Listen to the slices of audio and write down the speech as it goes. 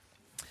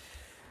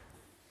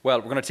Well,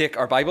 we're going to take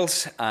our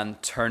Bibles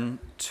and turn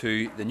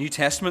to the New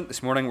Testament.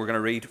 This morning we're going to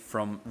read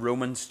from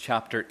Romans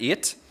chapter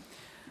 8.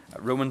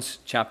 Romans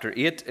chapter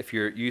 8, if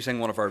you're using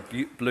one of our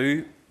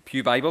blue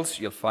pew Bibles,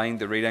 you'll find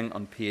the reading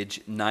on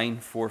page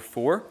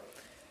 944.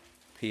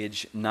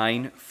 Page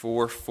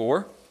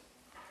 944.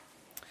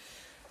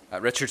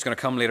 Richard's going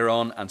to come later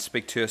on and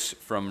speak to us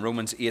from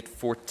Romans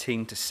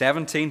 8:14 to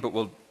 17, but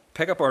we'll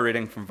pick up our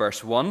reading from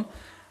verse 1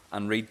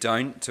 and read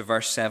down to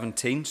verse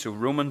 17. So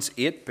Romans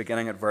 8,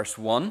 beginning at verse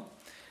 1.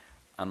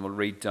 And we'll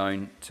read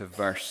down to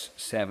verse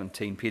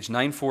 17. Page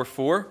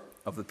 944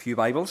 of the Pew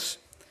Bibles.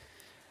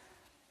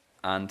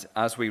 And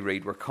as we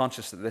read, we're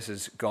conscious that this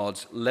is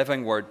God's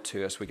living word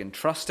to us. We can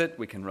trust it,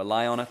 we can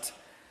rely on it,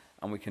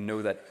 and we can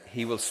know that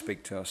He will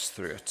speak to us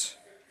through it.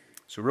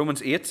 So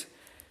Romans 8,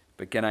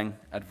 beginning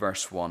at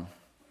verse 1.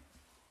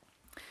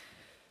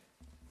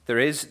 There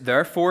is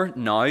therefore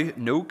now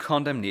no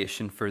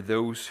condemnation for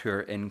those who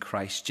are in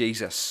Christ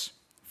Jesus.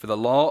 For the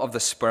law of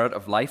the Spirit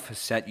of life has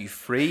set you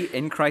free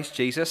in Christ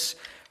Jesus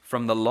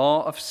from the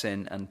law of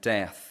sin and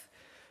death.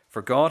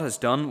 For God has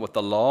done what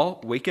the law,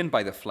 weakened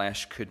by the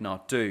flesh, could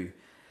not do.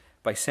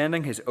 By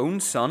sending His own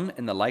Son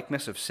in the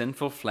likeness of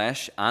sinful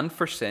flesh and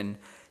for sin,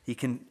 He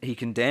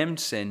condemned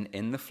sin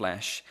in the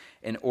flesh,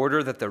 in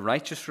order that the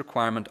righteous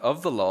requirement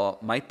of the law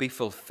might be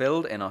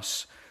fulfilled in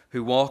us,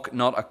 who walk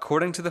not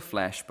according to the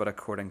flesh, but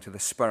according to the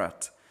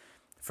Spirit.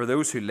 For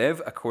those who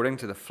live according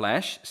to the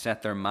flesh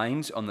set their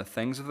minds on the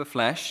things of the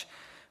flesh,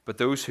 but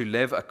those who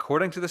live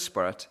according to the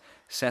Spirit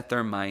set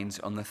their minds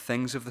on the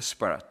things of the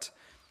Spirit.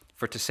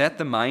 For to set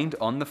the mind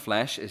on the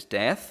flesh is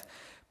death,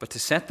 but to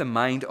set the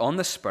mind on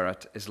the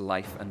Spirit is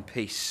life and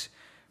peace.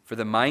 For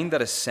the mind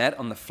that is set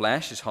on the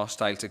flesh is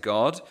hostile to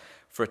God,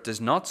 for it does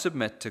not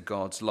submit to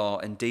God's law.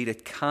 Indeed,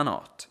 it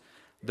cannot.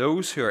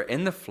 Those who are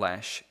in the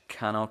flesh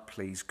cannot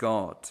please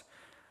God.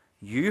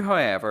 You,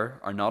 however,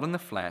 are not in the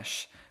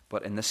flesh,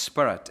 but in the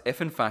Spirit,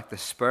 if in fact the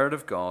Spirit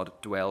of God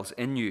dwells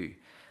in you.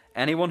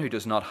 Anyone who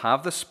does not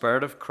have the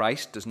Spirit of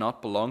Christ does not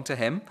belong to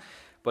Him.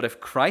 But if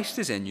Christ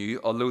is in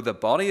you, although the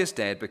body is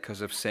dead because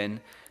of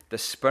sin, the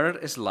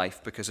Spirit is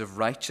life because of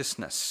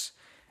righteousness.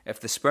 If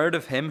the Spirit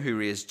of Him who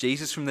raised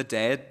Jesus from the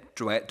dead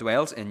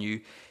dwells in you,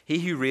 He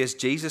who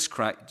raised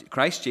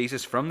Christ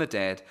Jesus from the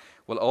dead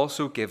will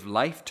also give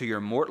life to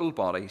your mortal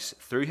bodies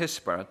through His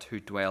Spirit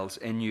who dwells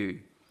in you.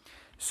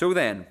 So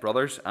then,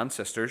 brothers and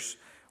sisters,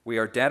 we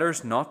are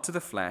debtors not to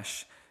the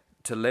flesh,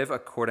 to live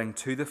according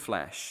to the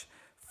flesh.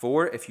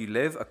 For if you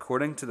live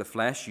according to the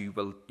flesh, you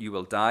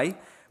will die.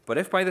 But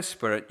if by the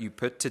Spirit you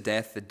put to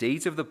death the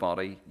deeds of the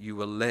body, you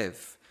will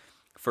live.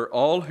 For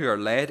all who are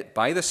led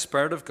by the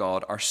Spirit of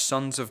God are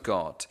sons of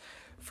God.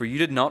 For you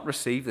did not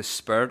receive the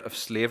spirit of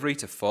slavery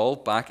to fall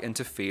back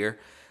into fear,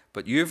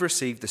 but you have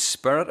received the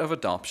Spirit of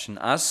adoption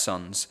as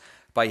sons,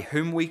 by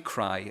whom we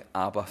cry,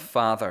 Abba,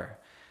 Father.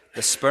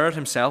 The Spirit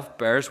Himself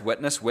bears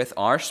witness with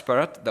our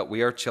spirit that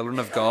we are children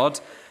of God,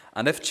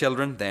 and if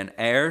children, then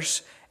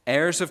heirs,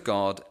 heirs of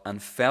God,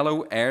 and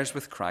fellow heirs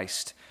with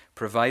Christ,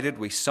 provided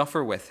we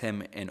suffer with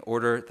Him in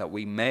order that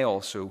we may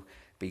also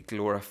be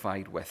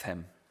glorified with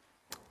Him.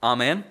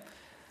 Amen.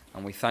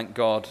 And we thank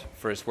God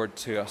for His word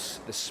to us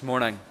this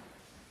morning.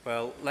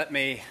 Well, let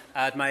me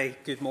add my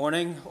good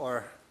morning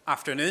or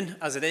afternoon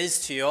as it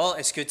is to you all.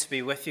 It's good to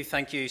be with you.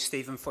 Thank you,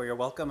 Stephen, for your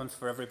welcome and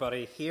for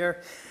everybody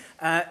here.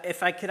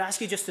 If I could ask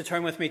you just to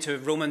turn with me to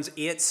Romans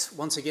 8,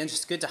 once again,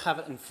 just good to have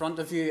it in front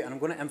of you, and I'm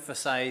going to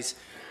emphasize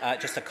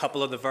just a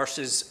couple of the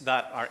verses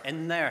that are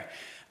in there.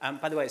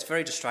 By the way, it's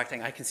very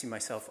distracting. I can see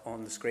myself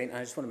on the screen. I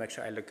just want to make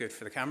sure I look good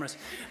for the cameras.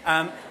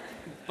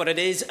 But it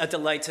is a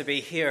delight to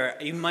be here.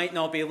 You might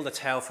not be able to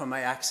tell from my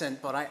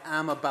accent, but I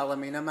am a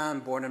Ballymena man,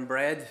 born and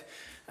bred,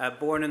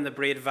 born in the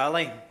Braid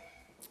Valley.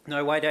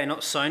 Now, why do I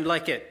not sound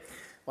like it?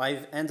 Well,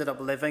 I've ended up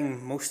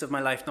living most of my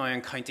life now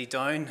in County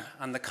Down,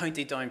 and the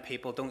County Down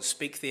people don't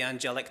speak the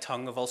angelic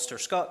tongue of Ulster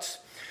Scots.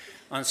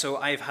 And so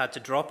I've had to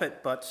drop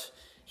it, but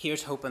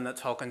here's hoping that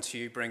talking to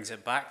you brings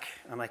it back,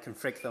 and I can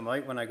freak them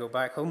out when I go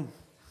back home.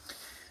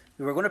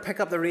 We're going to pick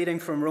up the reading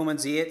from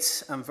Romans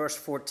 8 and verse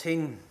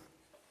 14.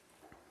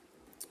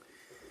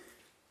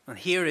 And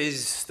here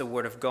is the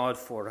word of God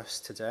for us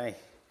today.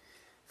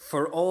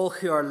 For all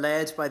who are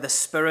led by the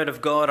Spirit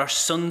of God are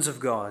sons of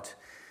God.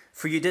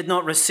 For you did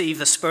not receive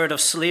the spirit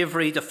of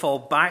slavery to fall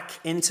back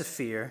into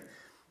fear,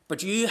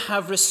 but you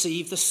have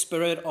received the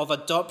Spirit of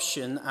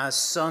adoption as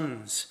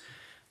sons,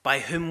 by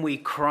whom we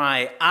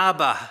cry,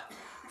 Abba,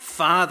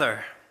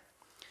 Father.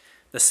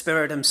 The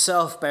Spirit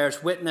Himself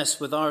bears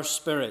witness with our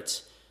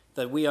spirit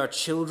that we are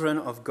children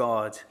of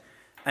God.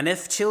 And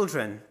if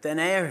children, then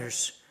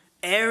heirs,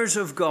 heirs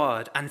of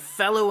God and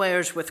fellow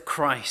heirs with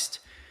Christ,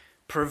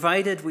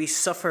 provided we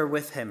suffer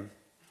with Him,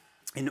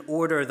 in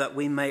order that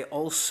we may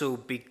also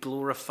be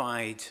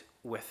glorified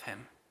with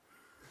Him.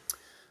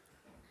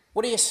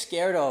 What are you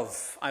scared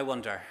of, I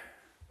wonder?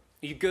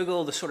 You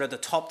Google the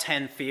top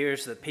 10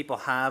 fears that people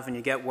have, and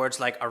you get words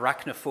like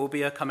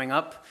arachnophobia coming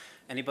up.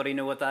 Anybody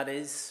know what that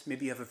is?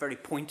 Maybe you have a very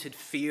pointed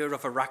fear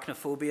of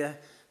arachnophobia.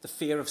 The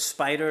fear of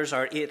spiders,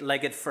 our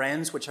 8-legged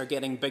friends, which are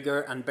getting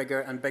bigger and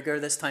bigger and bigger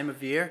this time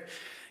of year.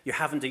 You're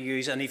having to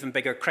use an even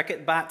bigger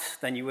cricket bat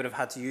than you would have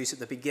had to use at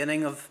the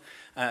beginning of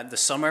the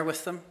summer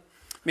with them.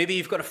 Maybe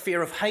you've got a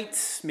fear of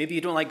heights. Maybe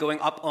you don't like going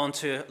up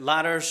onto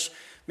ladders.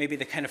 Maybe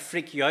they kind of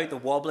freak you out, the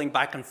wobbling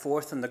back and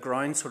forth and the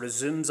ground sort of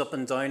zooms up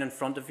and down in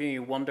front of you.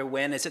 You wonder,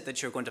 when is it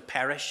that you're going to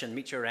perish and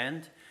meet your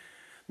end?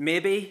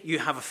 Maybe you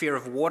have a fear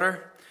of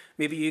water.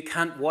 Maybe you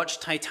can't watch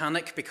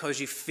Titanic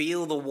because you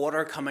feel the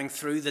water coming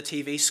through the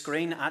TV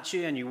screen at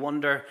you and you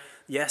wonder,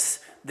 yes,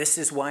 this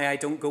is why I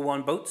don't go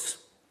on boats.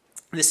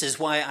 This is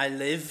why I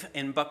live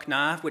in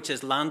Bucknah, which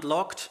is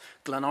landlocked.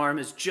 Glenarm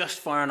is just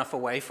far enough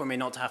away for me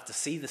not to have to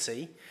see the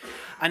sea.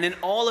 And in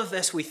all of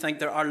this, we think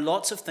there are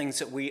lots of things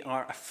that we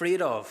are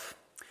afraid of.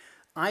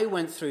 I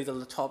went through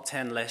the top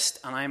 10 list,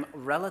 and I'm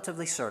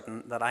relatively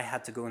certain that I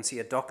had to go and see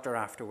a doctor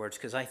afterwards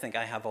because I think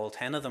I have all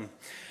 10 of them.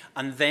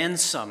 And then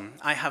some.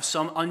 I have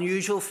some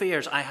unusual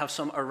fears. I have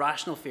some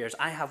irrational fears.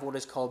 I have what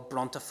is called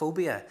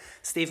brontophobia.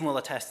 Stephen will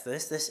attest to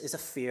this. This is a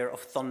fear of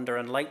thunder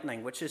and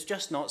lightning, which is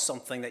just not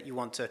something that you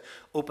want to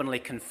openly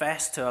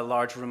confess to a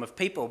large room of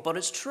people, but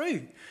it's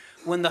true.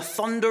 When the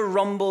thunder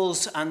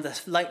rumbles and the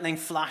lightning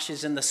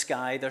flashes in the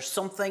sky, there's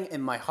something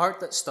in my heart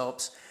that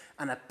stops,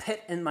 and a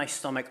pit in my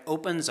stomach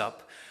opens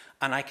up,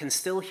 and I can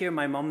still hear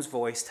my mum's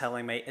voice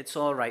telling me, "It's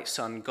all right,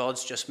 son,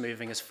 God's just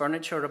moving his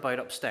furniture about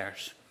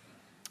upstairs."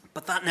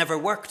 But that never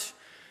worked.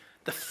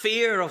 The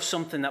fear of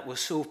something that was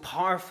so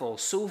powerful,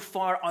 so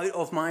far out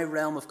of my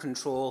realm of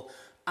control,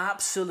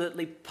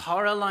 absolutely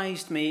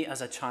paralyzed me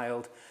as a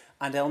child.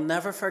 And I'll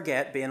never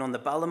forget being on the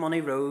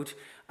Ballymoney Road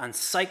and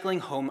cycling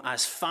home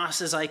as fast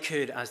as I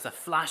could as the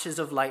flashes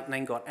of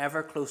lightning got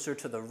ever closer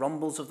to the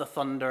rumbles of the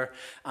thunder.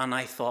 And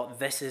I thought,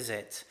 this is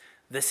it.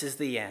 This is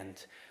the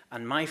end.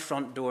 And my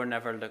front door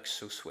never looked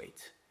so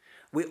sweet.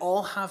 We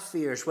all have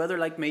fears, whether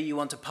like me you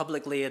want to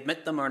publicly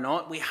admit them or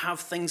not. We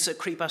have things that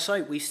creep us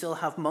out. We still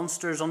have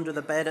monsters under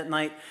the bed at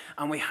night,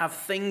 and we have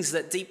things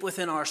that deep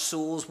within our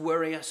souls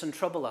worry us and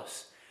trouble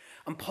us.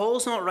 And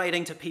Paul's not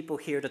writing to people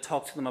here to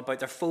talk to them about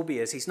their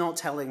phobias. He's not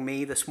telling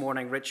me this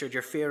morning, Richard,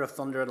 your fear of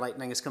thunder and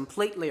lightning is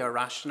completely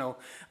irrational,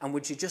 and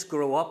would you just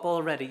grow up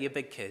already, you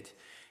big kid?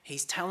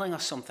 He's telling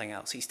us something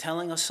else. He's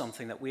telling us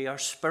something that we are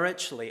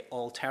spiritually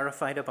all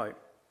terrified about,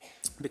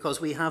 because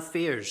we have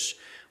fears,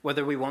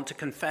 whether we want to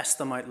confess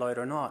them out loud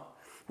or not.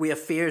 We have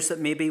fears that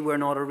maybe we're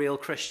not a real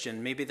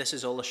Christian. Maybe this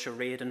is all a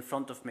charade in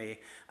front of me,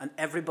 and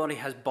everybody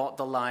has bought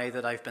the lie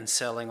that I've been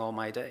selling all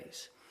my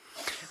days.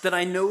 That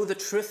I know the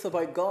truth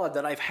about God,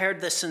 that I've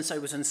heard this since I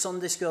was in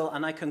Sunday school,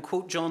 and I can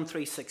quote John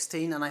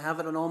 3:16, and I have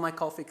it in all my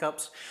coffee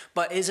cups,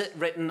 but is it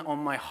written on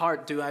my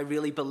heart? Do I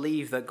really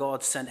believe that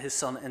God sent his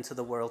son into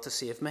the world to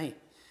save me?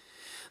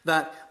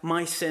 That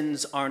my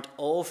sins aren't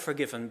all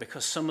forgiven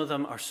because some of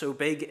them are so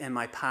big in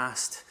my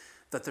past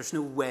that there's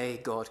no way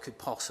God could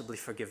possibly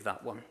forgive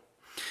that one.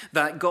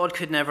 That God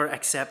could never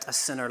accept a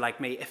sinner like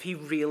me if he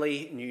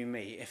really knew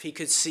me, if he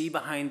could see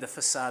behind the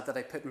facade that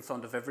I put in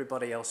front of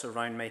everybody else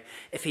around me,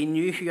 if he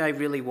knew who I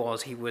really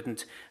was, he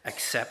wouldn't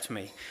accept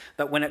me.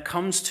 That when it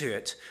comes to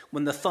it,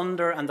 when the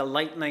thunder and the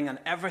lightning and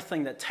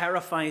everything that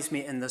terrifies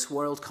me in this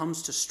world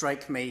comes to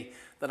strike me,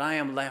 that I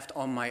am left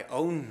on my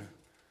own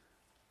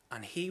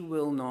and he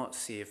will not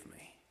save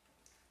me.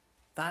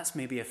 That's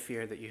maybe a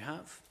fear that you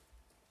have.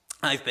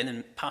 I've been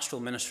in pastoral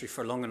ministry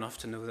for long enough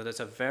to know that it's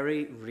a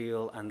very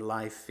real and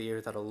live fear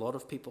that a lot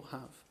of people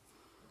have.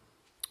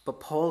 But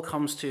Paul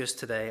comes to us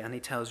today and he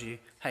tells you,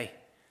 hey,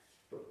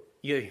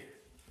 you,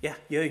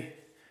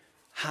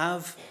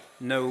 have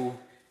no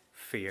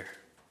fear.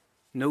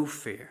 No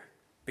fear.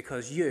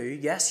 Because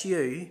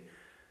you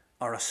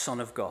are a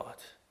son of God.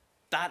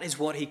 That is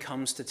what he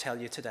comes to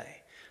tell you today.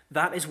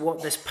 That is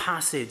what this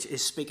passage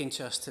is speaking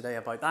to us today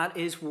about. That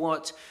is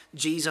what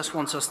Jesus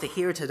wants us to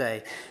hear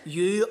today.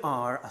 You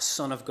are a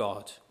son of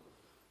God.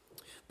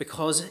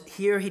 Because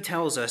here he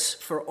tells us,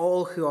 for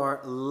all who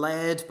are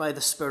led by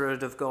the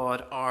Spirit of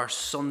God are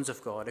sons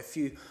of God. If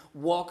you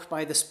walk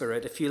by the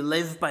Spirit, if you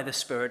live by the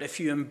Spirit, if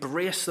you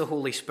embrace the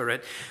Holy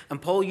Spirit,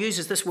 and Paul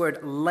uses this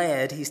word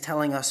led, he's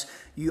telling us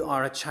you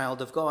are a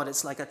child of God.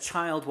 It's like a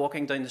child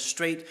walking down the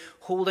street,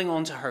 holding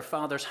on to her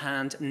father's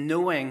hand,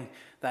 knowing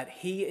that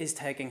he is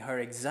taking her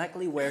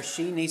exactly where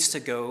she needs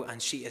to go,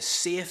 and she is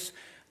safe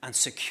and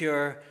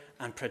secure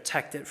and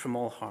protected from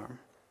all harm.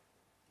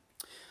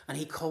 And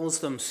he calls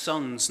them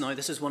sons. Now,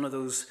 this is one of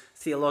those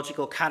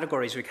theological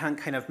categories. We can't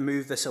kind of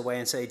move this away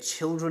and say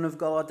children of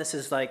God. This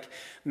is like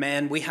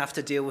men, we have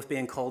to deal with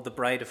being called the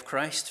bride of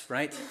Christ,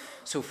 right?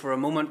 So for a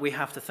moment, we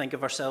have to think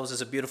of ourselves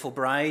as a beautiful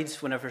bride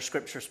whenever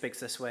Scripture speaks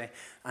this way.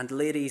 And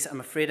ladies, I'm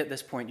afraid at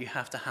this point, you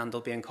have to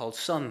handle being called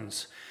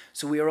sons.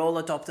 So we are all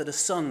adopted as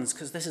sons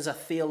because this is a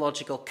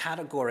theological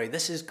category.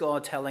 This is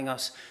God telling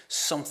us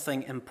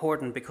something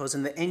important, because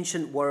in the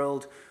ancient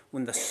world,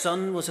 when the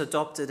son was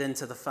adopted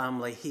into the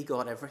family, he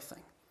got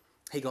everything.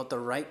 He got the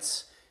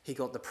rights, he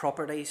got the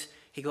properties,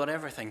 he got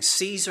everything.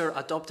 Caesar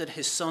adopted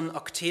his son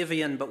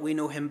Octavian, but we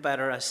know him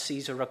better as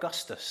Caesar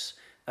Augustus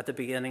at the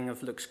beginning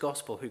of Luke's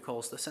gospel, who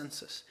calls the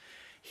census.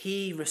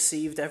 He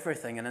received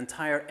everything. An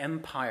entire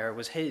empire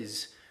was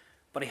his,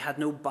 but he had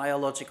no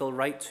biological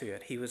right to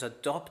it. He was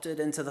adopted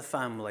into the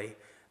family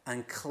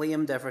and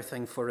claimed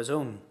everything for his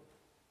own.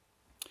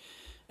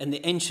 In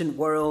the ancient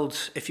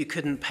world, if you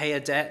couldn't pay a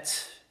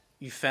debt,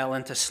 you fell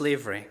into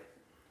slavery.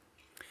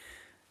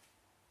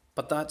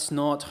 But that's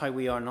not how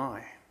we are now.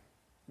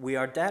 We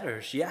are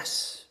debtors,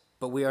 yes,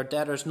 but we are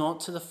debtors not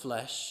to the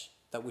flesh,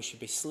 that we should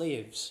be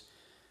slaves,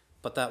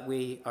 but that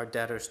we are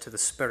debtors to the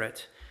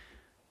Spirit.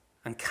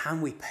 And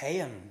can we pay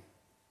him?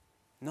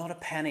 Not a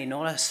penny,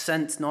 not a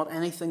cent, not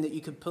anything that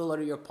you could pull out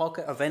of your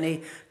pocket of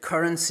any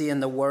currency in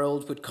the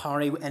world would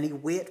carry any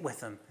weight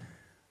with him.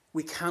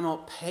 We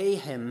cannot pay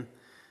him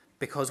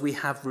because we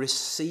have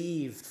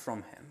received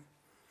from him.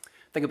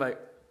 Think about,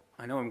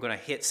 I know I'm going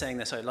to hate saying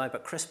this out loud,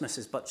 but Christmas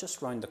is but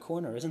just round the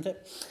corner, isn't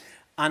it?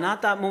 And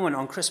at that moment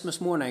on Christmas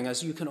morning,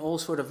 as you can all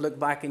sort of look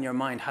back in your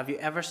mind, have you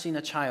ever seen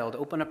a child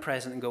open a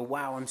present and go,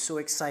 wow, I'm so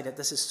excited,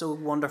 this is so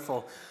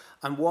wonderful,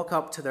 and walk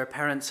up to their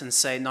parents and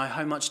say, now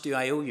how much do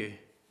I owe you?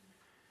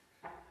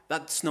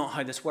 That's not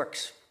how this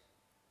works.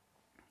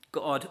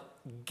 God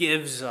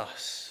gives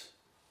us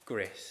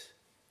grace.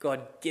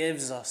 God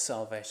gives us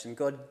salvation.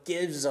 God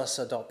gives us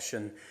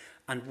adoption.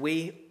 And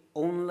we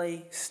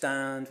only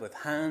stand with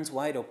hands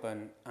wide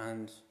open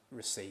and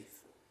receive.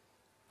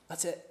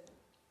 That's it.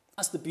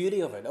 That's the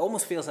beauty of it. It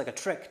almost feels like a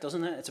trick,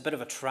 doesn't it? It's a bit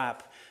of a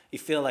trap. You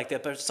feel like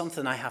there's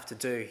something I have to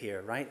do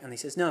here, right? And he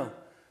says, no,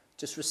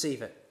 just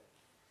receive it.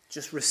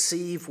 Just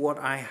receive what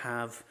I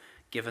have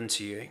given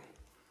to you.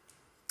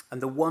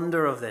 And the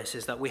wonder of this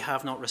is that we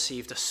have not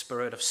received a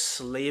spirit of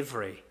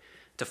slavery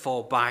to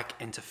fall back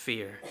into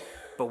fear,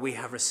 but we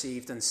have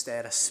received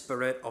instead a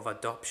spirit of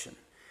adoption.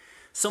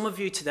 Some of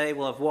you today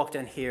will have walked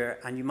in here,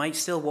 and you might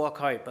still walk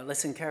out, but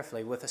listen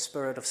carefully, with a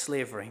spirit of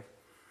slavery.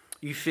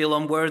 You feel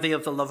unworthy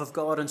of the love of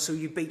God, and so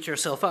you beat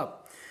yourself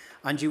up,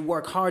 and you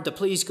work hard to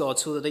please God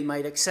so that he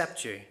might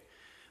accept you.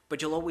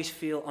 But you'll always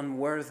feel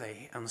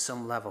unworthy on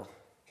some level.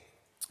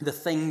 The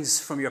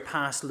things from your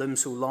past loom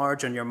so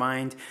large on your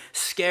mind,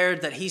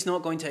 scared that he's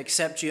not going to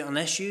accept you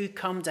unless you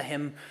come to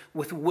him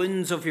with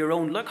wounds of your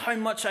own. Look how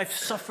much I've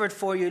suffered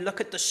for you. Look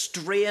at the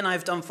strain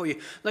I've done for you.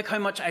 Look how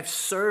much I've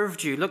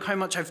served you. Look how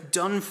much I've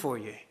done for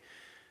you.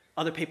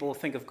 Other people will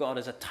think of God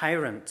as a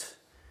tyrant,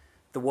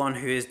 the one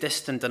who is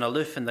distant and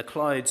aloof in the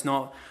clouds,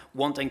 not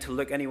wanting to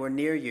look anywhere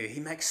near you.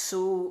 He makes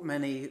so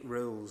many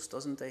rules,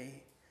 doesn't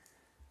he?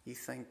 You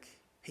think,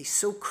 he's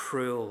so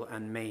cruel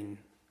and mean.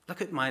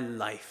 Look at my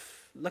life.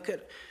 Look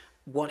at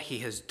what he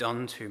has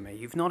done to me.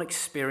 You've not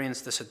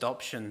experienced this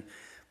adoption,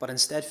 but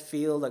instead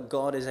feel that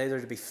God is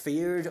either to be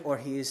feared or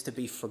he is to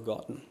be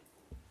forgotten.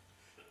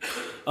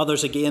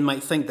 Others again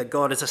might think that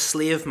God is a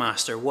slave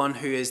master, one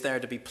who is there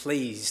to be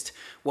pleased,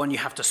 one you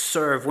have to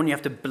serve, one you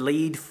have to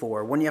bleed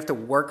for, one you have to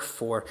work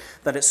for,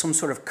 that it's some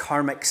sort of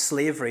karmic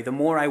slavery. The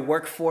more I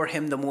work for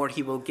him, the more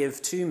he will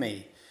give to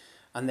me.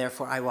 And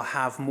therefore I will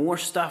have more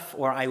stuff,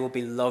 or I will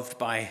be loved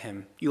by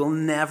him. You will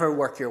never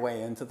work your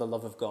way into the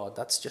love of God.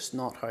 That's just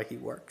not how he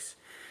works.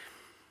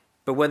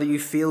 But whether you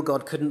feel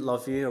God couldn't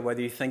love you, or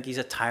whether you think he's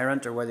a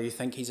tyrant, or whether you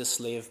think he's a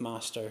slave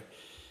master,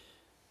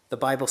 the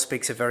Bible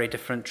speaks a very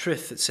different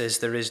truth. It says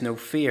there is no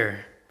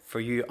fear,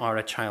 for you are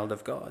a child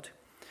of God.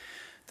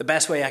 The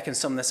best way I can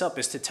sum this up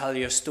is to tell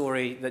you a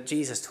story that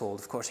Jesus told.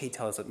 Of course, he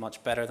tells it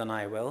much better than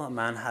I will. A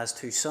man has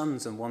two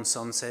sons, and one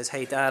son says,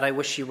 hey, Dad, I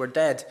wish you were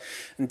dead,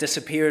 and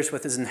disappears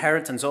with his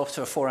inheritance off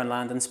to a foreign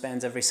land and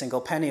spends every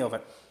single penny of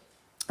it.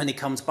 And he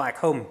comes back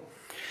home.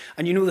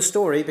 And you know the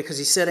story because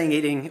he's sitting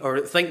eating, or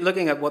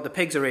looking at what the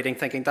pigs are eating,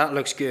 thinking that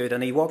looks good.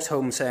 And he walks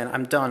home saying,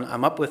 I'm done.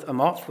 I'm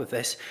off with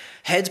this.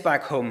 Heads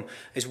back home,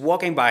 is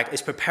walking back,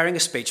 is preparing a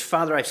speech.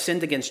 Father, I've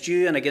sinned against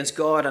you and against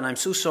God, and I'm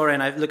so sorry.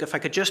 And look, if I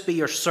could just be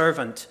your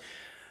servant.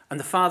 And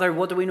the father,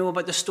 what do we know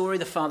about the story?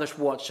 The father's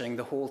watching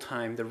the whole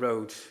time, the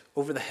road,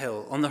 over the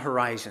hill, on the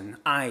horizon,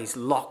 eyes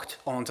locked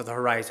onto the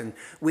horizon,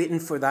 waiting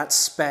for that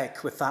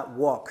speck with that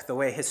walk, the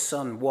way his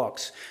son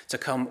walks, to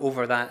come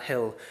over that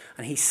hill.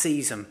 And he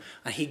sees him,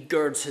 and he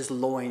girds his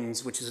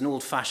loins, which is an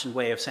old-fashioned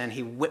way of saying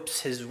he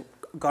whips his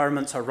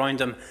garments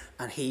around him,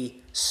 and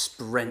he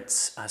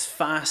sprints as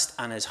fast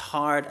and as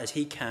hard as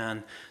he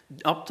can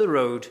up the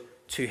road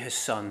to his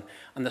son.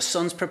 And the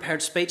son's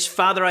prepared speech,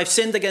 Father, I've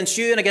sinned against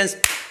you and against...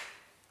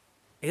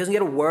 He doesn't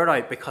get a word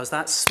out because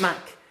that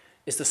smack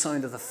is the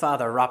sound of the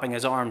father wrapping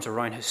his arms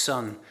around his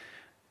son.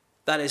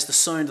 That is the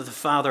sound of the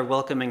father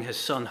welcoming his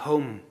son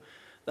home.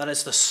 That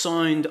is the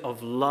sound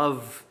of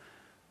love,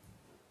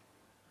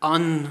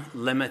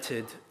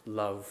 unlimited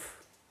love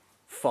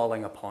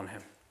falling upon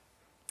him.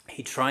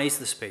 He tries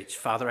the speech,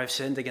 Father, I've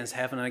sinned against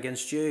heaven and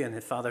against you. And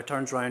the father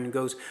turns around and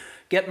goes,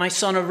 get my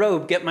son a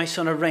robe, get my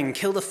son a ring,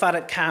 kill the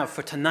fatted calf,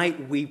 for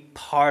tonight we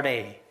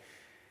party.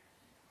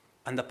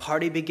 And the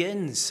party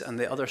begins, and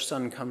the other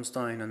son comes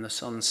down, and the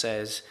son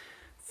says,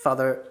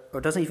 Father, or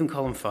doesn't even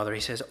call him father,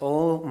 he says,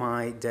 all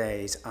my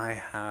days I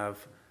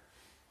have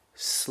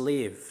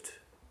slaved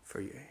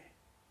for you.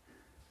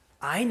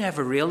 I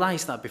never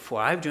realized that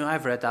before.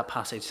 I've read that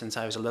passage since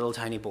I was a little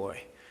tiny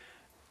boy.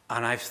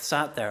 And I've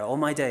sat there all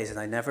my days, and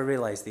I never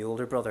realized the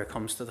older brother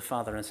comes to the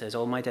father and says,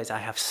 all my days I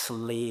have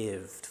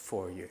slaved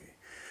for you.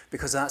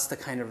 because that's the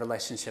kind of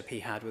relationship he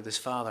had with his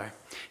father.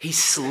 He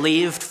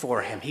slaved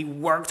for him. He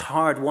worked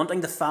hard,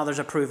 wanting the father's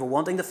approval,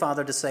 wanting the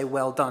father to say,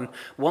 well done,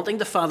 wanting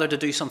the father to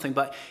do something,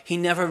 but he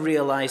never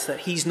realized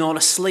that he's not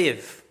a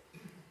slave.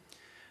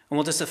 And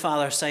what does the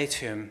father say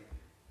to him?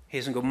 He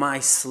doesn't go, my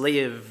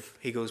slave.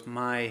 He goes,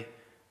 my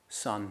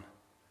son.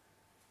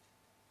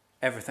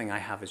 Everything I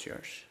have is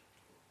yours.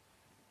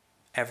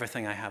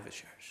 Everything I have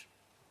is yours.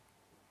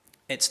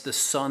 It's the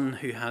son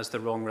who has the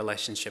wrong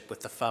relationship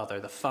with the father.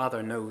 The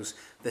father knows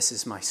this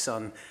is my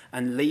son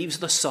and leaves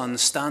the son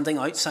standing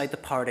outside the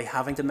party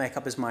having to make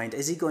up his mind.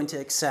 Is he going to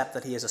accept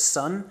that he is a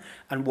son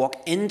and walk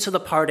into the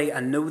party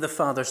and know the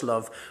father's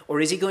love?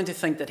 Or is he going to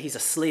think that he's a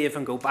slave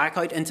and go back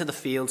out into the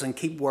fields and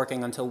keep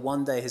working until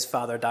one day his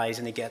father dies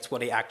and he gets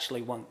what he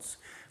actually wants,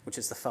 which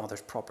is the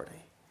father's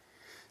property?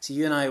 So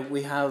you and I,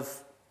 we have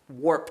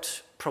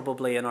warped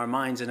probably in our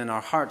minds and in our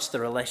hearts the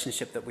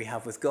relationship that we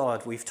have with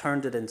God. We've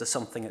turned it into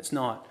something it's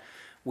not.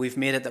 We've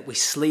made it that we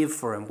slave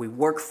for him, we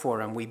work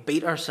for him, we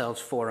beat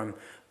ourselves for him.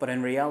 But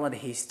in reality,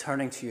 he's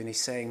turning to you and he's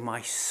saying,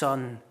 my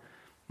son,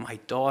 my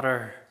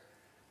daughter,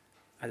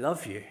 I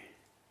love you.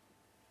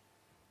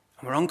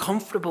 And we're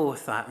uncomfortable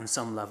with that on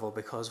some level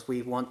because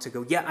we want to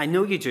go, yeah, I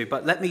know you do,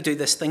 but let me do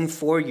this thing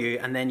for you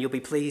and then you'll be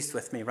pleased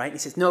with me, right? And he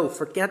says, no,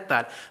 forget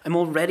that. I'm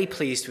already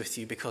pleased with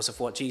you because of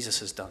what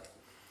Jesus has done.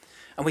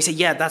 And we say,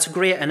 yeah, that's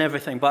great and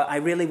everything, but I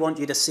really want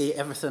you to see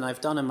everything I've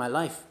done in my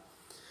life.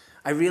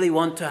 I really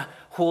want to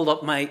hold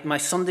up my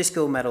Sunday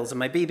school medals and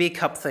my BB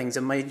Cup things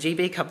and my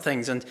GB Cup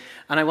things, and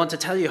I want to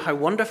tell you how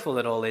wonderful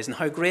it all is and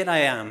how great I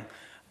am.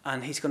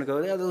 And he's going to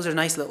go, yeah, those are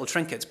nice little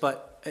trinkets,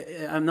 but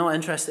I'm not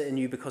interested in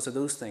you because of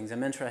those things.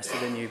 I'm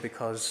interested in you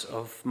because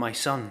of my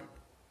son.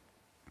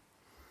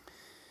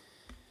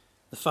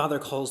 The father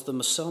calls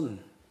them a son.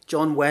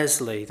 John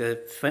Wesley,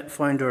 the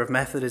founder of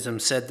Methodism,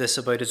 said this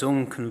about his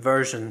own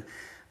conversion.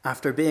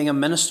 After being a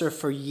minister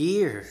for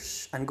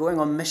years and going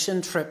on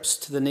mission trips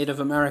to the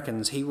Native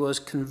Americans, he was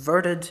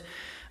converted,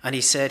 and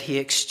he said he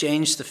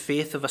exchanged the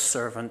faith of a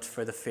servant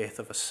for the faith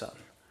of a son.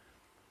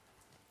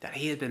 That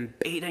he had been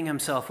beating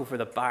himself over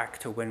the back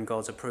to win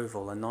God's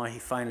approval, and now he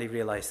finally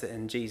realized that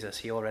in Jesus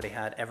he already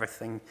had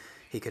everything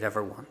he could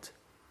ever want.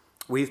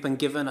 We've been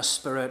given a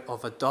spirit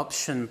of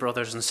adoption,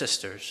 brothers and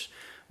sisters.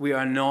 We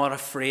are not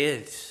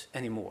afraid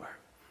anymore.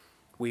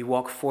 We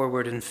walk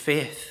forward in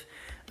faith.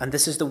 And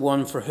this is the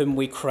one for whom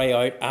we cry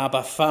out,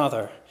 Abba,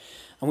 Father.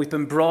 And we've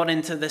been brought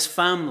into this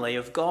family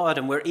of God,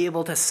 and we're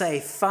able to say,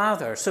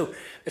 Father. So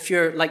if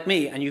you're like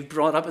me and you've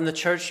brought up in the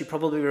church, you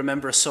probably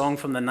remember a song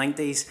from the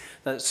 90s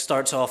that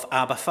starts off,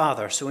 Abba,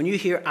 Father. So when you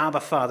hear Abba,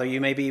 Father,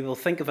 you maybe will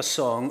think of a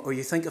song, or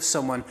you think of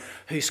someone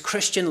whose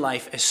Christian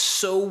life is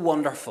so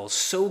wonderful,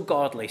 so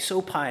godly,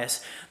 so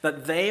pious,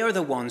 that they are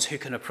the ones who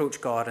can approach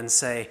God and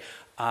say,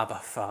 Abba,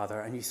 Father.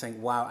 And you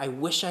think, wow, I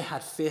wish I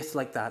had faith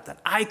like that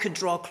I could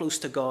draw close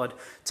to God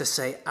to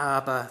say,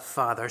 Abba,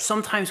 Father.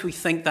 Sometimes we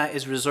think that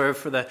is reserved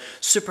for the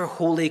super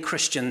holy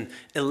Christian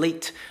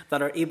elite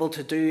that are able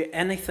to do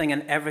anything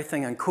and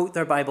everything and quote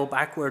their Bible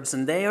backwards,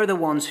 and they are the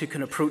ones who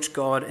can approach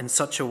God in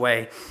such a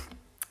way.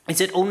 Is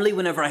it only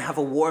whenever I have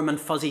a warm and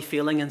fuzzy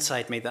feeling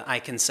inside me that I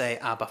can say,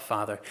 Abba,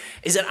 Father?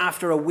 Is it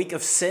after a week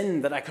of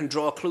sin that I can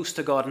draw close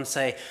to God and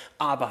say,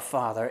 Abba,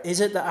 Father?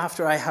 Is it that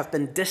after I have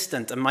been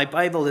distant and my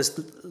Bible is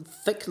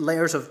thick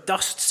layers of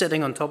dust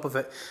sitting on top of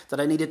it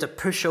that I needed to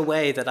push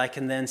away that I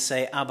can then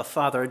say, Abba,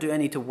 Father? Or do I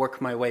need to work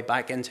my way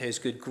back into his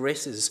good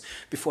graces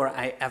before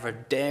I ever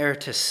dare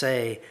to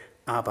say,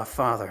 Abba,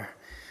 Father?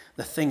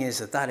 The thing is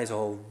that is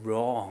all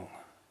wrong.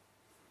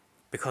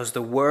 Because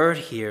the word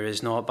here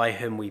is not by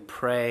whom we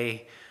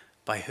pray,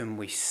 by whom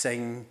we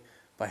sing,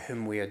 by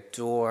whom we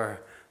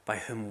adore, by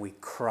whom we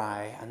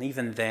cry. And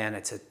even then,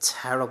 it's a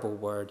terrible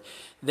word.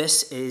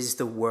 This is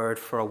the word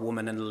for a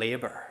woman in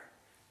labor,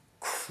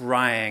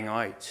 crying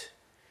out.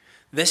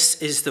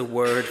 This is the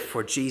word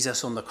for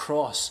Jesus on the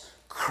cross,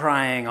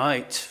 crying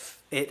out,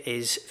 it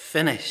is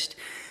finished.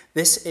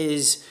 This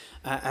is,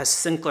 as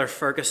Sinclair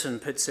Ferguson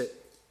puts it,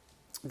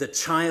 the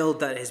child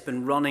that has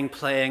been running,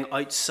 playing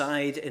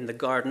outside in the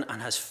garden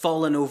and has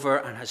fallen over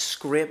and has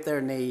scraped their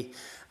knee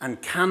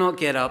and cannot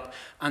get up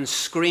and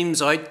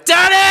screams out,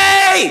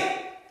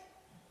 Daddy!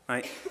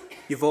 Right?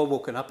 You've all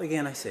woken up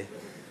again, I see.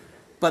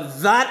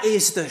 But that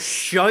is the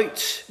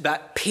shout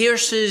that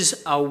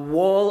pierces a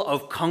wall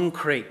of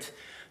concrete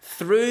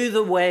through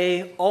the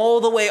way, all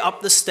the way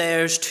up the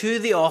stairs to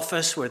the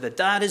office where the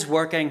dad is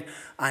working,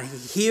 and he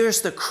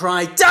hears the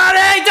cry,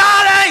 Daddy!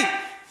 Daddy!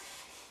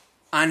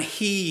 And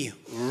he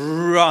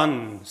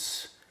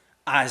runs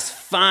as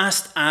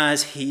fast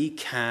as he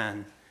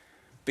can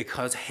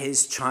because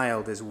his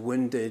child is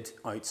wounded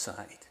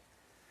outside.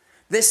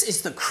 This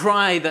is the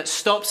cry that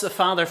stops the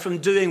father from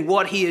doing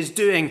what he is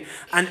doing,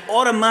 and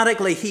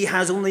automatically he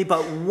has only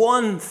but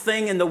one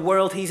thing in the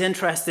world he's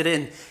interested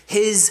in,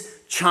 his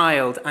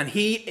child, and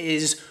he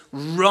is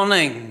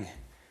running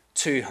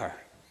to her.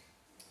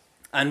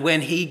 And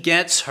when he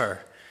gets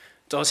her,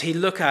 does he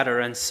look at her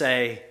and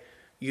say,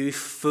 You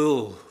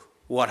fool,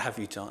 what have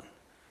you done?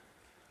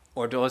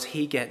 Or does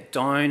he get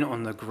down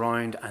on the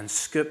ground and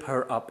scoop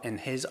her up in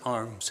his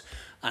arms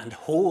and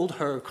hold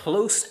her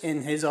close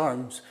in his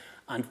arms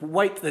and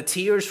wipe the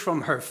tears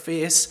from her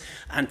face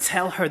and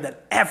tell her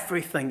that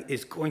everything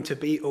is going to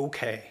be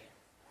okay?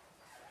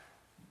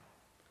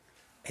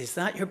 Is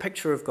that your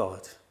picture of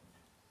God?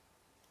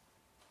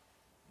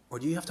 Or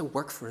do you have to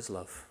work for his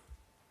love?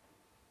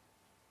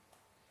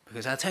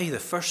 Because I'll tell you, the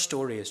first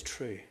story is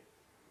true.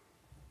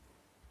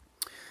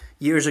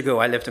 Years ago,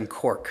 I lived in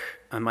Cork,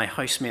 and my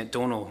housemate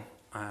Donal,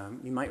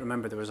 you might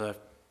remember there was a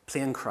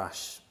plane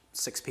crash.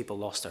 6 people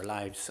lost their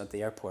lives at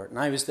the airport. And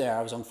I was there.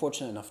 I was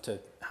unfortunate enough to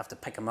have to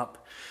pick him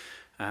up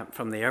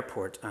from the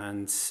airport.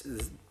 And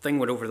the thing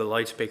went over the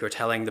loudspeaker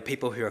telling the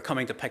people who are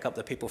coming to pick up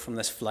the people from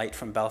this flight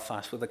from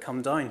Belfast would they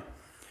come down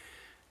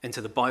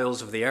into the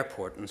bowels of the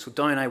airport. And so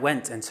down I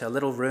went into a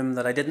little room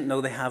that I didn't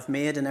know they have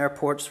made in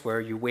airports where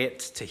you wait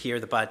to hear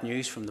the bad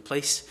news from the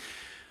police.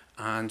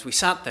 And we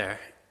sat there.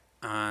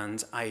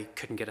 And I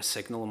couldn't get a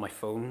signal on my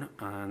phone,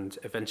 and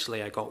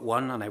eventually I got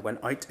one, and I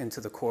went out into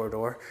the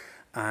corridor,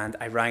 and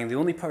I rang the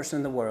only person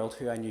in the world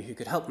who I knew who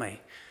could help me,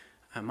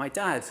 my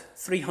dad,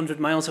 300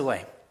 miles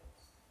away.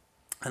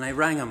 And I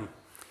rang him,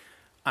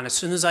 and as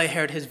soon as I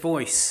heard his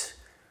voice,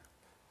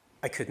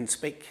 I couldn't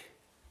speak.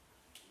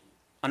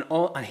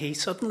 And he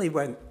suddenly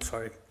went,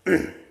 sorry,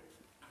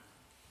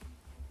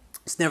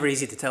 it's never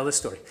easy to tell this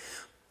story,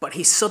 but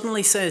he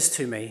suddenly says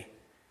to me,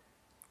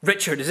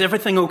 "Richard, is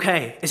everything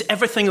okay? Is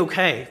everything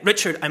okay?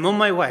 Richard, I'm on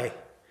my way."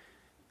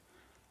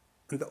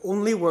 And the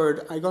only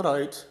word I got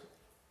out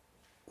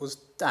was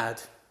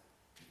Dad.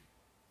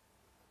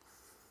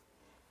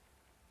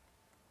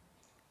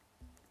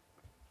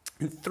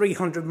 And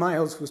 300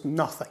 miles was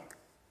nothing.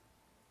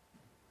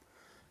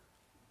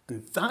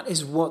 And that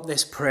is what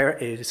this prayer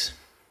is.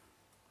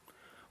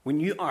 When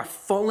you are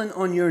fallen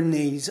on your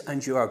knees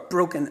and you are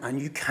broken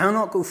and you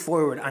cannot go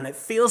forward and it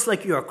feels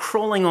like you are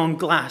crawling on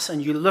glass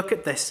and you look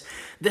at this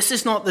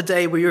is not the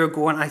day where you're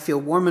going, "I feel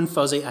warm and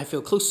fuzzy, I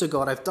feel close to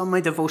God, I've done my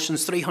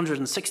devotions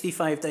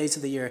 365 days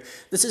of the year."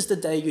 This is the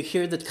day you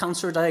hear the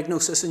cancer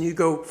diagnosis and you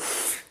go,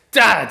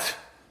 "Dad,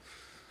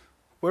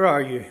 where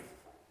are you?"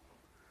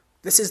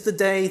 This is the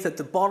day that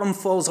the bottom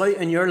falls out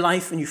in your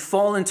life and you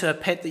fall into a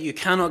pit that you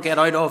cannot get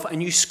out of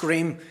and you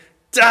scream,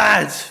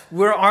 "Dad,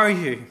 where are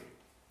you?"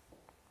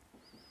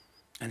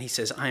 And he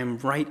says, "I am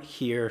right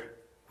here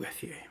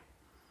with you."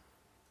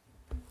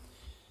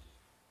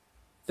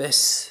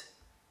 This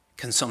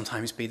can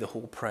sometimes be the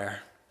whole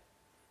prayer.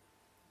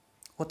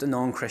 What do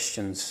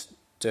non-Christians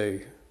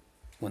do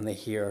when they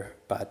hear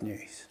bad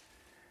news?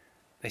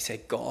 They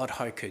say, "God,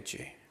 how could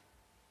you?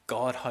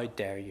 God, how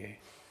dare you?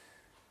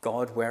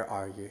 God, where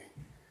are you?"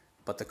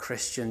 But the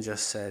Christian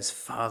just says,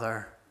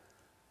 "Father,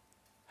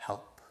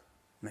 help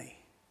me."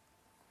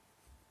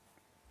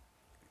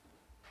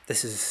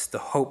 This is the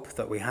hope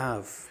that we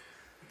have.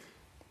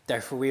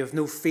 Therefore, we have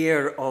no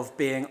fear of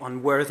being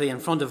unworthy in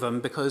front of him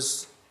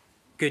because,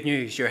 good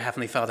news, your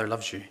Heavenly Father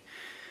loves you.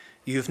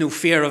 You have no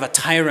fear of a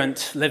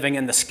tyrant living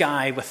in the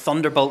sky with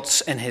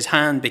thunderbolts in his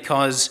hand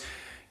because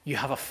you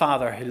have a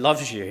Father who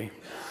loves you.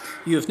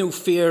 You have no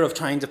fear of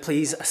trying to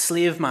please a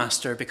slave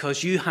master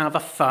because you have a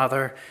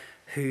Father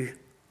who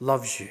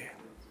loves you.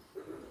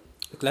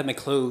 Look, let me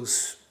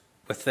close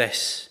with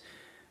this.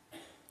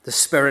 The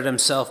Spirit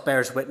himself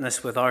bears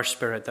witness with our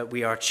spirit that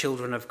we are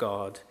children of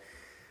God.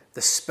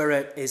 The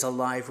Spirit is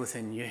alive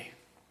within you.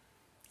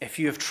 If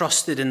you have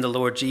trusted in the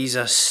Lord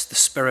Jesus, the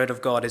Spirit of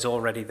God is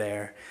already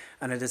there.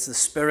 And it is the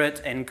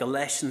Spirit in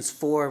Galatians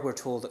 4, we're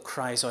told, that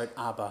cries out,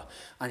 "Abba."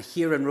 And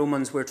here in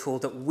Romans, we're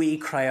told that we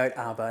cry out,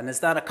 "Abba." And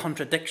is that a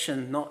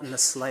contradiction? Not in the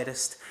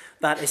slightest.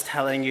 That is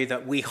telling you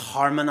that we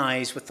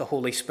harmonize with the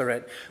Holy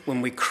Spirit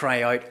when we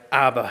cry out,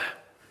 "Abba."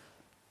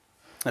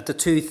 That the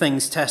two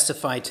things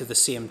testify to the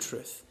same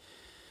truth.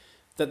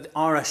 That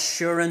our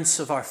assurance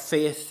of our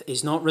faith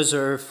is not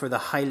reserved for the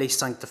highly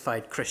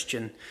sanctified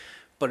Christian,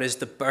 but is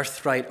the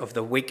birthright of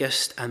the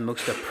weakest and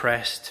most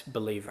oppressed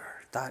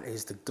believer. That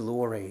is the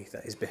glory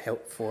that is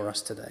built for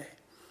us today.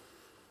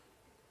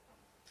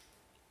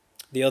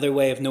 The other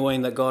way of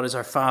knowing that God is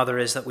our Father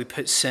is that we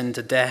put sin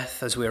to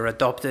death as we are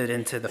adopted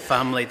into the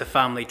family. The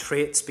family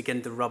traits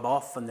begin to rub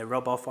off, and they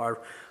rub off our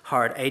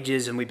hard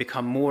edges, and we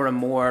become more and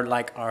more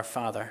like our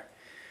Father.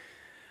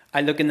 I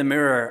look in the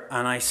mirror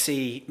and I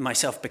see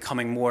myself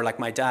becoming more like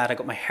my dad. I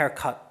got my hair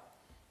cut.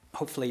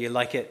 Hopefully you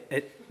like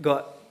it.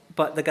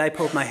 But the guy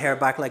pulled my hair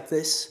back like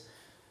this.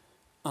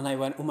 And I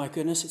went, "Oh my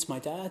goodness, it's my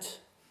dad."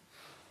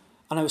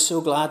 And I was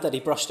so glad that he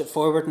brushed it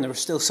forward and there was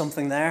still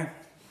something there.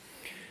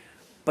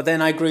 But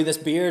then I grew this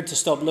beard to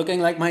stop looking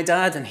like my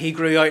dad, and he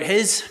grew out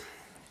his.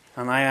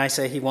 And I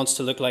say he wants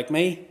to look like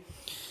me.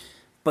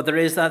 But there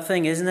is that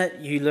thing, isn't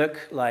it? You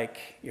look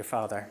like your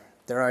father.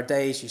 There are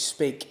days you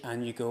speak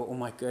and you go, "Oh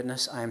my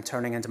goodness, I am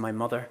turning into my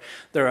mother."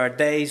 There are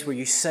days where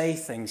you say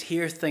things,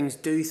 hear things,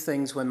 do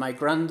things. When my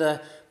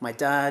granda, my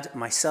dad,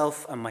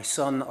 myself and my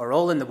son are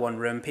all in the one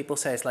room, people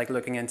say it's like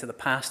looking into the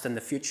past and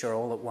the future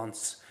all at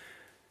once.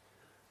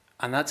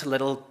 And that's a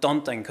little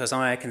daunting because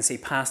now I can see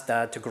past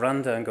dad to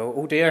granda and go,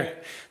 "Oh dear,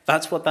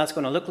 that's what that's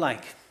going to look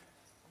like."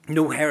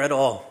 no hair at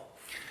all.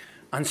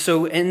 And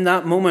so in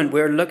that moment,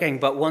 we're looking,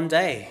 but one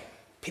day,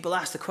 people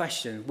ask the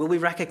question, will we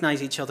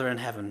recognize each other in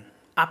heaven?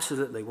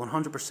 Absolutely,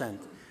 100%.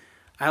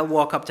 I'll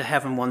walk up to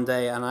heaven one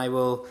day and I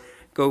will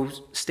go,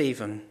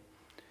 Stephen,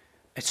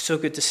 it's so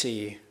good to see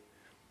you.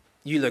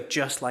 You look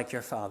just like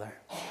your father.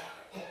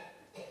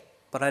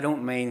 But I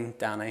don't mean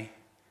Danny.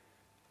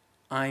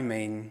 I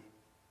mean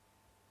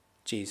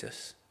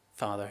Jesus,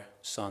 Father,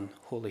 Son,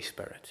 Holy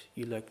Spirit.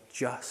 You look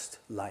just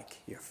like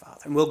your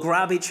Father. And we'll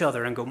grab each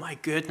other and go, my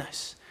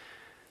goodness,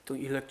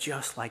 don't you look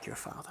just like your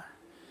Father?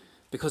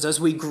 Because as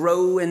we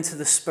grow into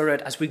the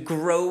Spirit, as we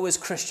grow as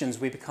Christians,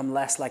 we become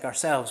less like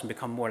ourselves and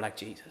become more like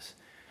Jesus.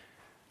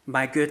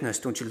 My goodness,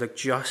 don't you look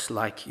just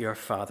like your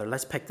Father?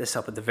 Let's pick this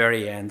up at the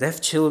very end. If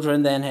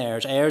children, then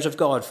heirs, heirs of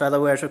God,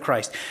 fellow heirs of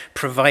Christ,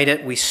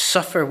 provided we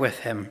suffer with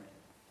him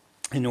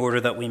in order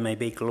that we may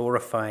be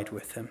glorified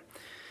with him.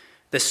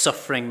 This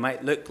suffering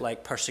might look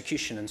like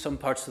persecution. In some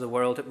parts of the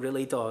world, it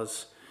really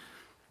does.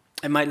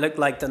 It might look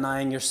like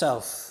denying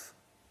yourself,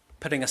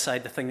 putting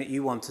aside the thing that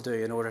you want to do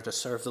in order to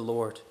serve the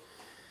Lord.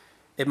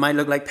 It might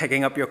look like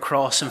picking up your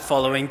cross and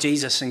following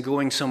Jesus and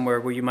going somewhere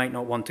where you might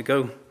not want to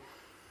go.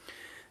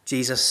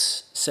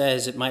 Jesus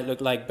says it might look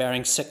like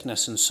bearing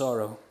sickness and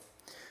sorrow.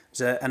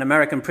 There's an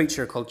American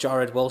preacher called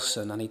Jared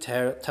Wilson, and he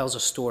tells a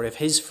story of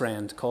his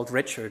friend called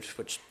Richard,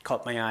 which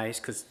caught my eyes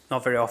because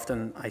not very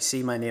often I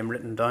see my name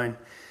written down.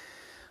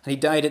 And he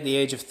died at the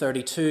age of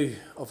 32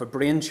 of a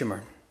brain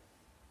tumour.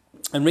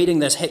 And reading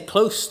this hit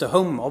close to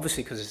home,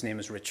 obviously because his name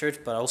is Richard,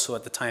 but also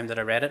at the time that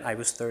I read it, I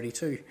was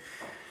 32.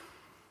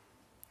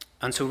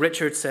 And so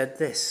Richard said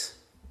this: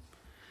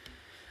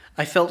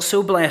 I felt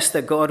so blessed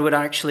that God would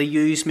actually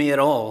use me at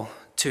all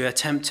to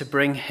attempt to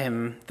bring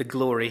him the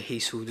glory he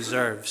so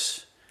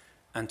deserves.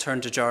 And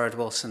turned to Jared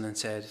Wilson and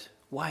said,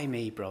 why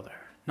me, brother?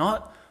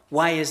 Not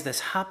why is this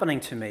happening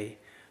to me,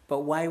 but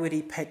why would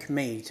he pick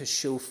me to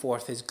show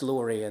forth his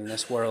glory in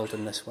this world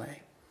in this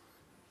way?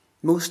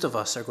 Most of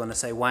us are going to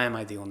say, why am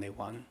I the only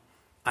one?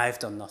 I've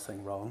done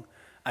nothing wrong.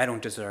 I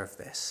don't deserve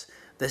this.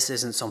 This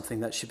isn't something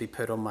that should be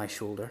put on my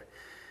shoulder.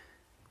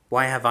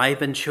 Why have I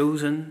been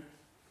chosen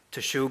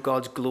to show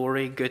God's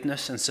glory,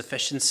 goodness, and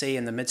sufficiency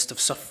in the midst of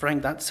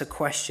suffering? That's a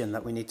question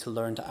that we need to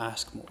learn to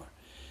ask more.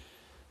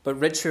 But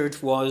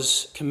Richard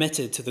was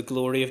committed to the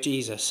glory of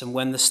Jesus, and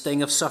when the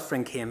sting of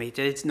suffering came, he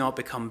did not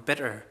become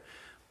bitter,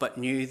 but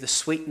knew the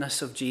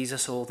sweetness of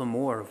Jesus all the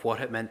more, of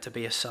what it meant to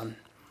be a son.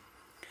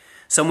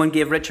 Someone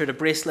gave Richard a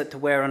bracelet to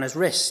wear on his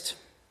wrist,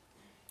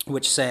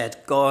 which said,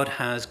 God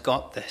has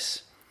got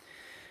this.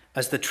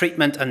 As the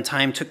treatment and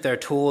time took their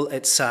toll,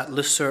 it sat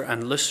looser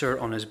and looser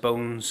on his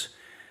bones.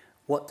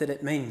 What did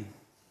it mean?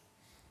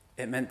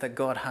 It meant that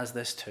God has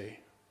this too.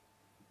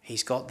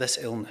 He's got this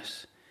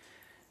illness.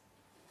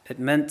 It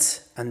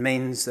meant and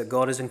means that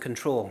God is in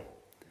control,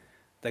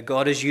 that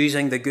God is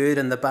using the good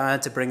and the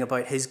bad to bring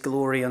about his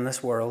glory in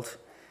this world.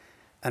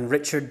 And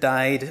Richard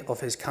died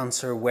of his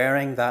cancer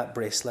wearing that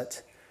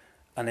bracelet.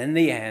 And in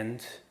the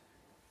end,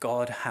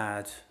 God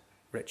had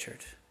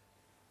Richard.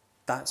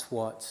 That's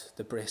what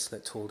the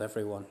bracelet told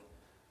everyone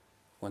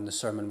when the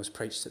sermon was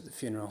preached at the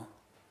funeral.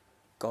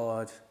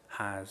 God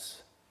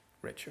has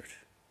Richard.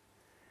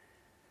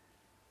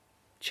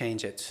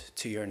 Change it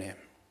to your name.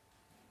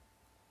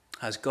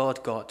 Has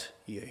God got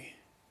you?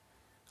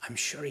 I'm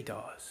sure he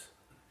does.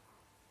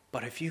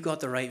 But if you got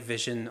the right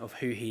vision of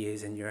who he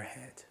is in your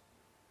head,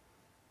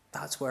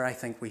 that's where I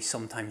think we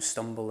sometimes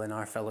stumble in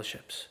our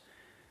fellowships.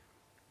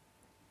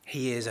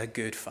 He is a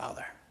good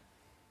father.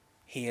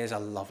 He is a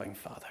loving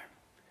father.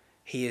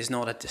 He is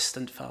not a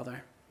distant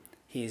father.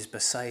 He is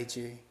beside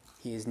you.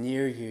 He is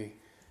near you.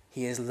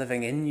 He is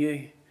living in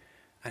you.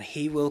 And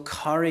he will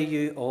carry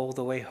you all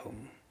the way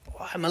home.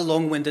 Oh, I'm a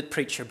long-winded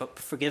preacher, but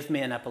forgive me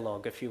an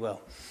epilogue, if you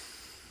will.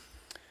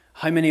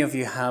 How many of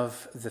you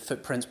have the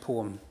Footprints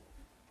poem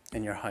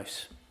in your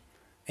house,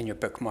 in your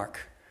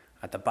bookmark,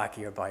 at the back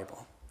of your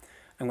Bible?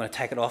 I'm going to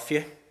take it off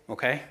you,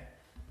 okay?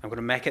 I'm going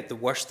to make it the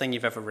worst thing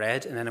you've ever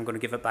read, and then I'm going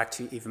to give it back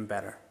to you even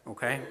better,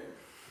 okay?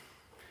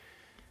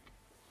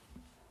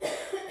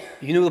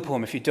 You know the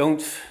poem. If you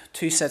don't,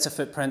 two sets of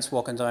footprints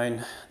walking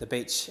down the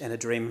beach in a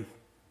dream,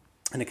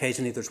 and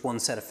occasionally there's one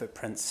set of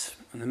footprints.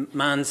 And the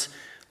man's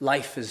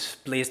life is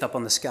blazed up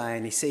on the sky,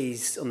 and he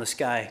sees on the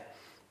sky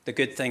the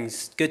good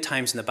things, good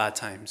times and the bad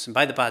times. And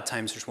by the bad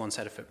times, there's one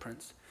set of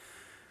footprints.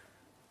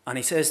 And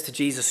he says to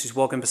Jesus, who's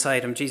walking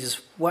beside him,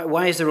 Jesus,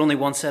 why is there only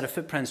one set of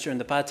footprints during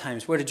the bad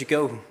times? Where did you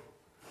go?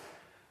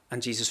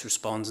 And Jesus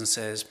responds and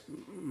says,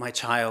 my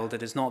child,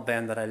 it is not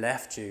then that I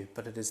left you,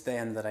 but it is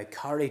then that I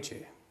carried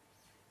you.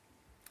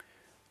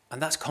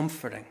 And that's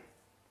comforting.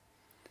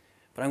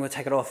 But I'm going to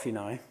take it off you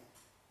now.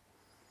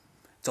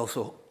 It's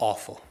also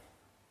awful.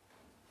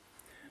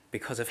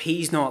 Because if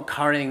he's not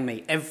carrying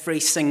me every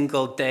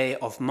single day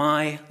of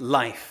my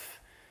life,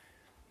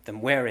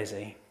 then where is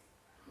he?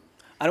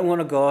 I don't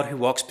want a God who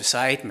walks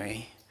beside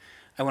me.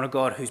 I want a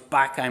God whose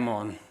back I'm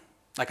on,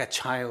 like a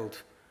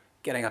child,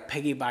 getting a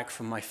piggyback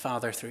from my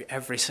father through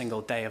every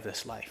single day of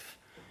this life.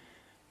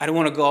 I don't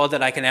want a God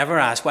that I can ever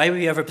ask, why were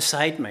you ever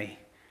beside me?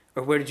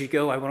 Or where did you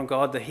go? I want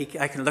God that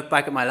I can look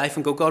back at my life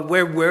and go, God,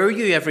 where were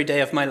you every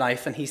day of my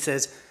life? And he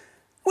says,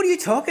 what are you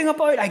talking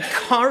about? I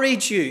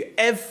carried you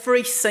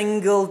every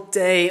single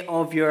day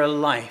of your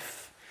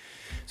life.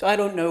 So I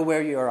don't know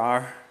where you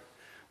are,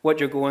 what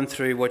you're going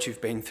through, what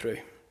you've been through.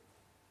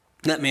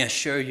 Let me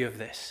assure you of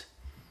this.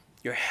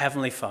 Your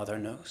Heavenly Father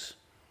knows.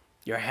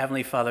 Your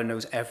Heavenly Father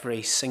knows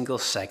every single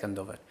second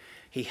of it.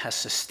 He has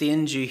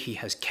sustained you. He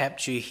has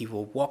kept you. He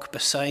will walk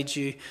beside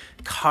you,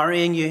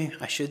 carrying you,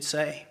 I should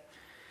say.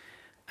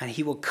 And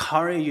he will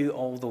carry you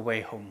all the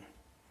way home.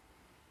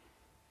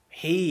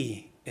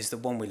 He is the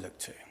one we look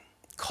to,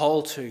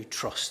 call to,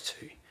 trust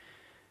to.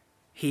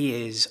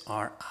 He is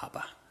our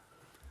Abba.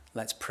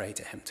 Let's pray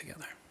to him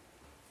together.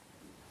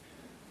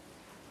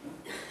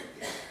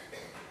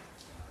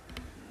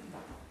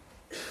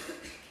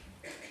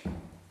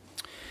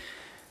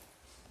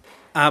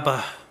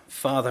 Abba,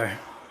 Father,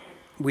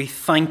 we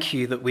thank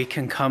you that we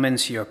can come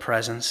into your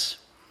presence,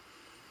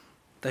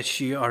 that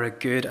you are a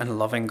good and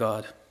loving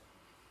God,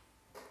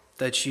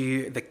 that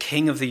you, the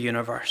King of the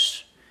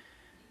universe,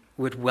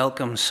 would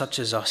welcome such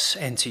as us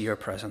into your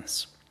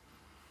presence,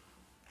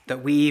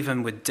 that we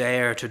even would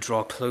dare to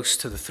draw close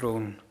to the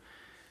throne.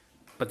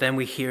 But then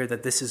we hear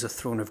that this is a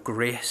throne of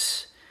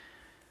grace,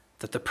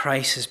 that the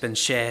price has been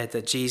shed,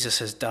 that Jesus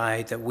has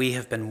died, that we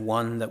have been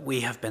won, that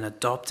we have been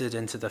adopted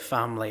into the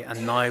family,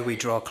 and now we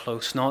draw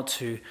close not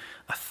to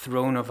a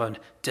throne of a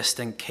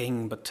distant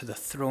king, but to the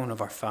throne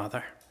of our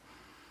Father.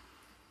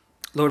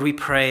 Lord, we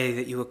pray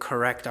that you will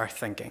correct our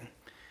thinking,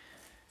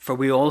 for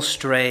we all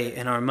stray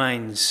in our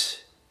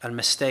minds and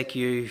mistake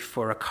you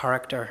for a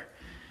character.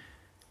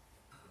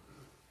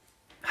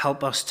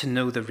 Help us to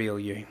know the real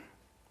you,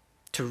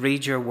 to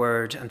read your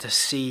word and to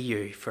see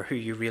you for who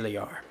you really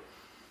are,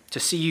 to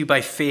see you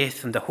by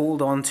faith and to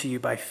hold on to you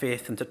by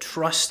faith and to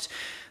trust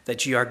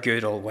that you are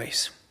good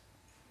always,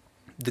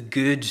 the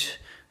good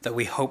that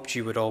we hoped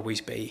you would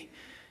always be,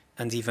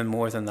 and even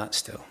more than that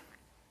still.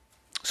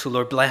 So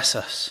Lord, bless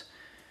us.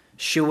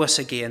 Show us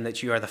again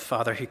that you are the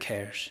Father who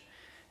cares.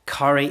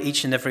 Carry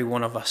each and every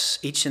one of us,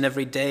 each and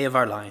every day of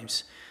our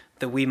lives,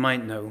 that we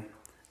might know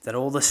that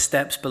all the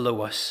steps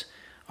below us,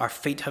 our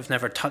feet have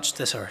never touched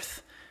this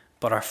earth,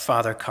 but our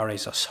Father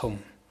carries us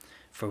home.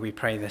 For we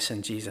pray this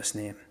in Jesus'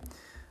 name.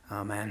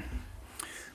 Amen.